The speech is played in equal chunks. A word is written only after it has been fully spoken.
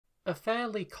A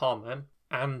fairly common,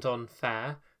 and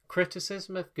unfair,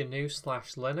 criticism of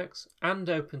GNU/Linux and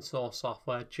open source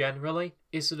software generally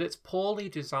is that it's poorly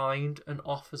designed and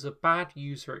offers a bad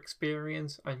user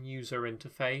experience and user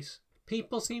interface.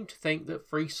 People seem to think that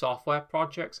free software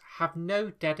projects have no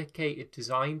dedicated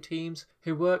design teams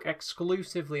who work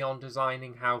exclusively on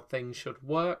designing how things should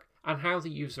work and how the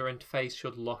user interface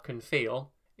should look and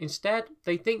feel. Instead,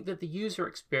 they think that the user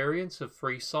experience of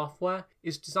free software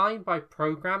is designed by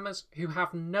programmers who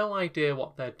have no idea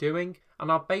what they're doing and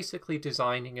are basically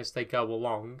designing as they go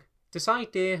along. This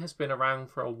idea has been around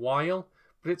for a while,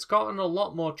 but it's gotten a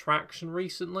lot more traction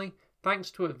recently thanks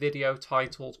to a video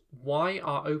titled "Why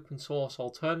Are Open Source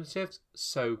Alternatives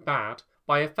So Bad?"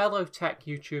 by a fellow tech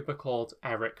YouTuber called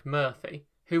Eric Murphy,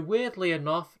 who weirdly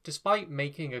enough, despite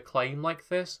making a claim like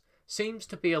this, seems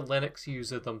to be a Linux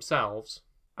user themselves.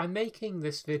 I'm making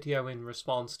this video in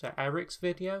response to Eric's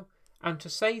video, and to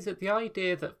say that the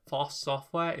idea that FOSS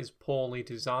software is poorly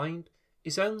designed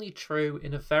is only true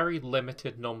in a very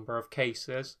limited number of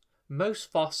cases. Most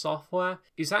FOSS software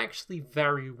is actually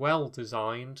very well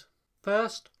designed.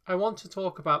 First, I want to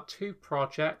talk about two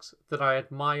projects that I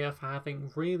admire for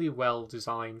having really well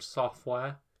designed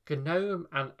software: GNOME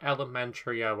and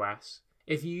Elementary OS.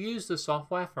 If you use the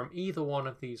software from either one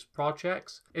of these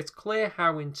projects, it's clear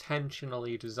how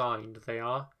intentionally designed they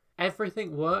are.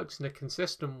 Everything works in a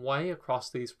consistent way across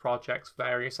these projects'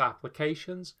 various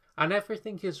applications, and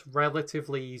everything is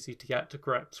relatively easy to get to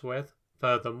grips with.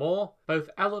 Furthermore, both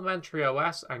Elementary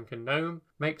OS and GNOME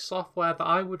make software that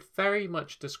I would very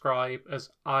much describe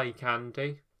as eye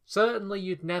candy. Certainly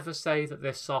you'd never say that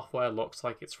this software looks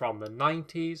like it's from the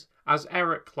 90s, as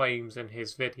Eric claims in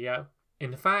his video.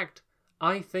 In fact,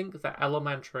 I think that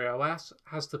Elementary OS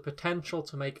has the potential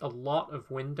to make a lot of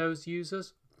Windows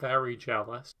users very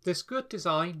jealous. This good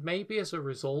design may be as a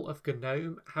result of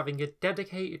GNOME having a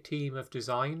dedicated team of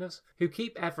designers who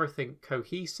keep everything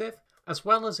cohesive, as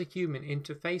well as a human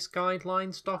interface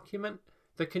guidelines document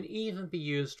that can even be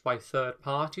used by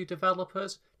third-party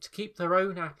developers to keep their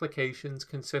own applications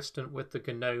consistent with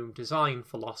the GNOME design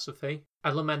philosophy.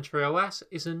 Elementary OS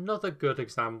is another good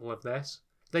example of this.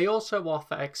 They also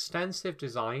offer extensive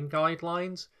design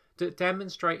guidelines that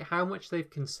demonstrate how much they've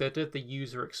considered the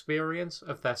user experience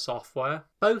of their software.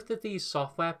 Both of these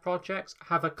software projects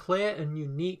have a clear and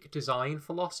unique design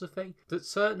philosophy that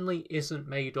certainly isn't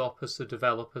made up as the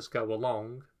developers go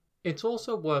along. It's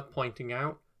also worth pointing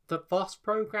out that FOSS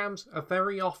programs are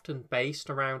very often based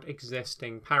around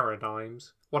existing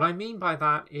paradigms. What I mean by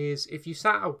that is if you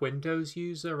sat a Windows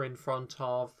user in front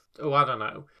of, a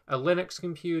Linux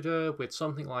computer with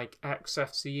something like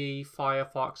XFCE,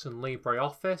 Firefox and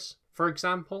LibreOffice, for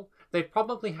example, they'd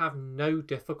probably have no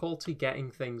difficulty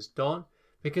getting things done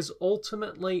because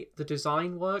ultimately the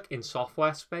design work in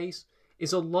software space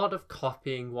is a lot of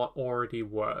copying what already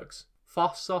works.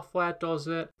 FOSS software does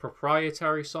it,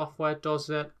 proprietary software does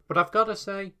it, but I've got to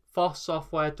say, FOSS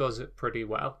software does it pretty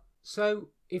well. So,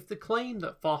 if the claim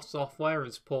that FOSS software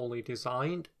is poorly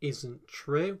designed isn't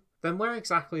true, then where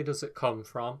exactly does it come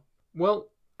from? Well,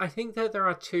 I think that there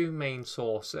are two main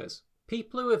sources.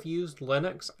 People who have used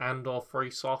Linux and/or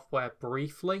free software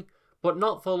briefly, but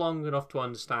not for long enough to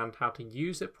understand how to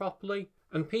use it properly,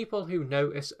 and people who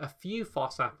notice a few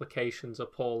FOSS applications are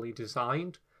poorly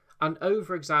designed, and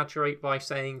over-exaggerate by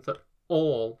saying that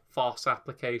all FOSS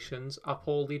applications are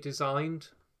poorly designed.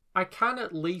 I can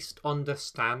at least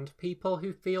understand people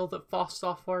who feel that FOSS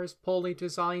software is poorly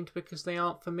designed because they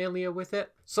aren't familiar with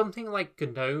it. Something like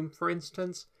GNOME, for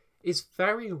instance, is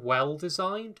very well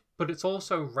designed, but it's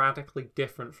also radically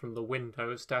different from the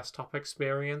Windows desktop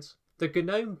experience. The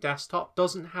GNOME desktop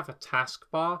doesn't have a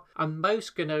taskbar, and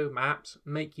most GNOME apps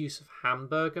make use of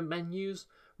hamburger menus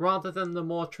rather than the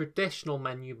more traditional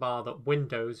menu bar that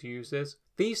Windows uses.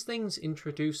 These things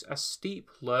introduce a steep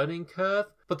learning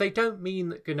curve, but they don't mean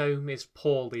that GNOME is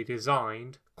poorly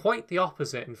designed. Quite the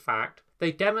opposite, in fact.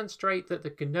 They demonstrate that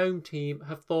the GNOME team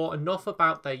have thought enough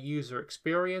about their user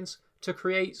experience to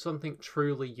create something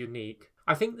truly unique.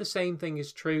 I think the same thing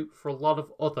is true for a lot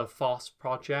of other FOSS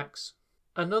projects.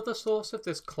 Another source of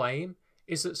this claim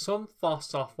is that some FOSS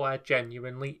software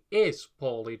genuinely is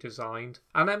poorly designed.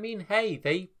 And I mean, hey,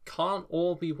 they can't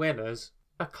all be winners.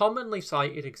 A commonly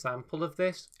cited example of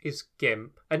this is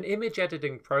GIMP, an image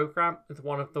editing program with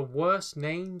one of the worst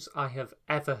names I have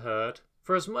ever heard.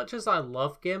 For as much as I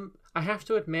love GIMP, I have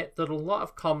to admit that a lot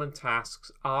of common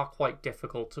tasks are quite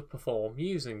difficult to perform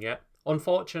using it,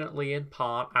 unfortunately in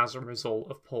part as a result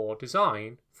of poor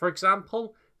design. For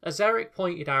example, as Eric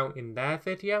pointed out in their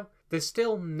video, there's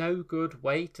still no good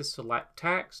way to select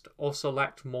text or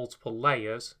select multiple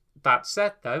layers. That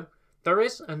said though, There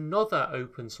is another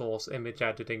open source image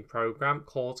editing program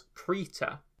called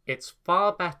Krita. It's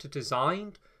far better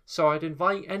designed, so I'd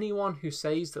invite anyone who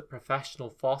says that professional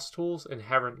FOSS tools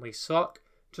inherently suck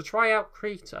to try out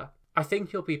Krita. I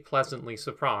think you'll be pleasantly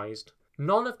surprised.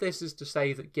 None of this is to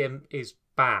say that GIMP is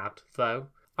bad, though.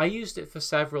 I used it for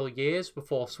several years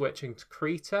before switching to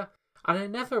Krita, and I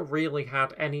never really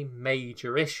had any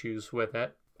major issues with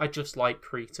it. I just like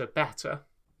Krita better.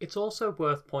 It's also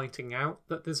worth pointing out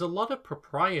that there's a lot of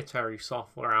proprietary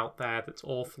software out there that's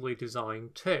awfully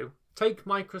designed too. Take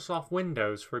Microsoft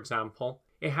Windows, for example.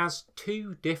 It has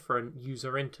two different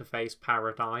user interface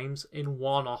paradigms in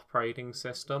one operating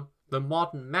system. The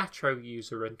modern Metro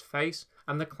user interface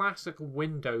and the classical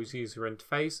Windows user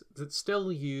interface that's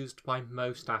still used by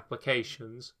most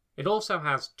applications. It also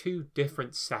has two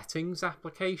different settings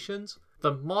applications,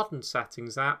 the modern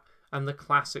settings app and the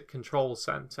classic control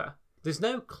center. There's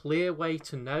no clear way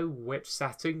to know which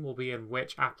setting will be in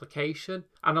which application,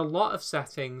 and a lot of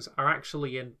settings are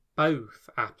actually in both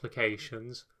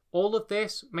applications. All of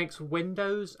this makes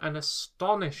Windows an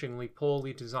astonishingly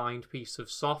poorly designed piece of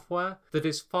software that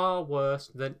is far worse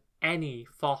than any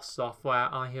FOSS software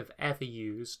I have ever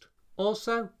used.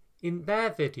 Also, in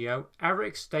their video,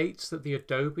 Eric states that the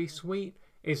Adobe suite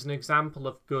is an example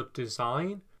of good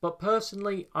design, but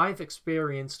personally I've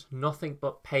experienced nothing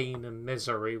but pain and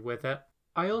misery with it.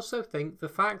 I also think the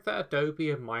fact that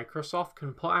Adobe and Microsoft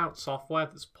can put out software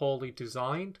that's poorly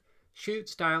designed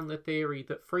shoots down the theory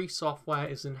that free software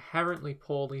is inherently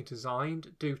poorly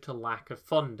designed due to lack of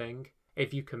funding.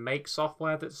 If you can make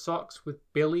software that sucks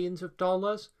with billions of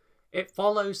dollars, it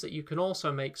follows that you can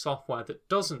also make software that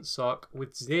doesn't suck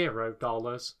with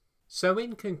 $0. So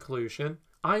in conclusion,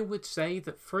 I would say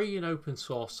that free and open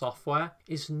source software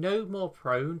is no more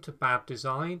prone to bad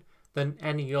design than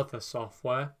any other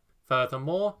software.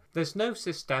 Furthermore, there's no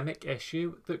systemic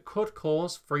issue that could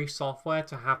cause free software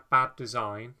to have bad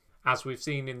design. As we've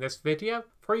seen in this video,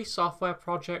 free software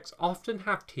projects often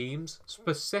have teams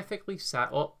specifically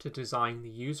set up to design the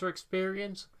user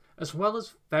experience, as well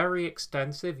as very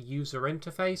extensive user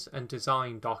interface and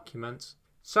design documents.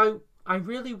 So I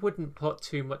really wouldn't put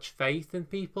too much faith in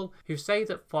people who say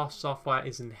that FOSS software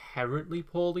is inherently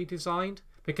poorly designed,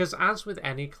 because as with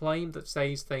any claim that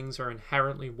says things are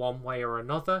inherently one way or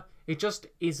another, it just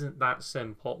isn't that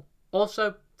simple.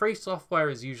 Also, free software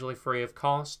is usually free of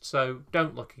cost, so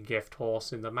don't look a gift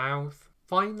horse in the mouth.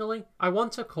 Finally, I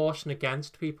want to caution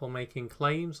against people making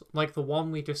claims like the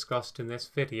one we discussed in this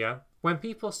video. When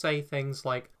people say things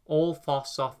like, all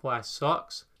FOSS software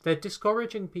sucks, they're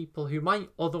discouraging people who might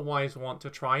otherwise want to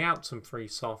try out some free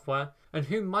software and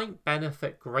who might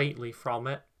benefit greatly from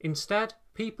it. Instead,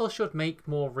 people should make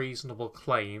more reasonable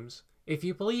claims. If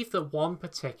you believe that one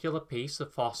particular piece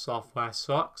of FOSS software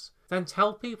sucks, then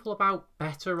tell people about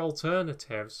better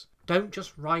alternatives. Don't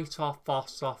just write off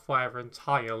FOSS software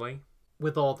entirely.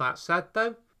 With all that said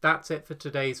though, that's it for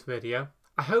today's video.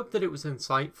 I hope that it was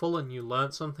insightful and you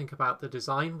learned something about the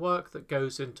design work that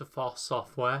goes into FOSS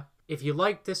software. If you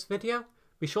liked this video,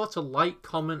 be sure to like,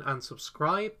 comment and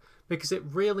subscribe because it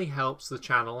really helps the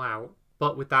channel out.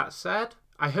 But with that said,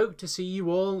 I hope to see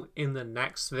you all in the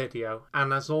next video,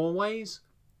 and as always,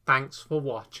 thanks for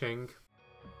watching.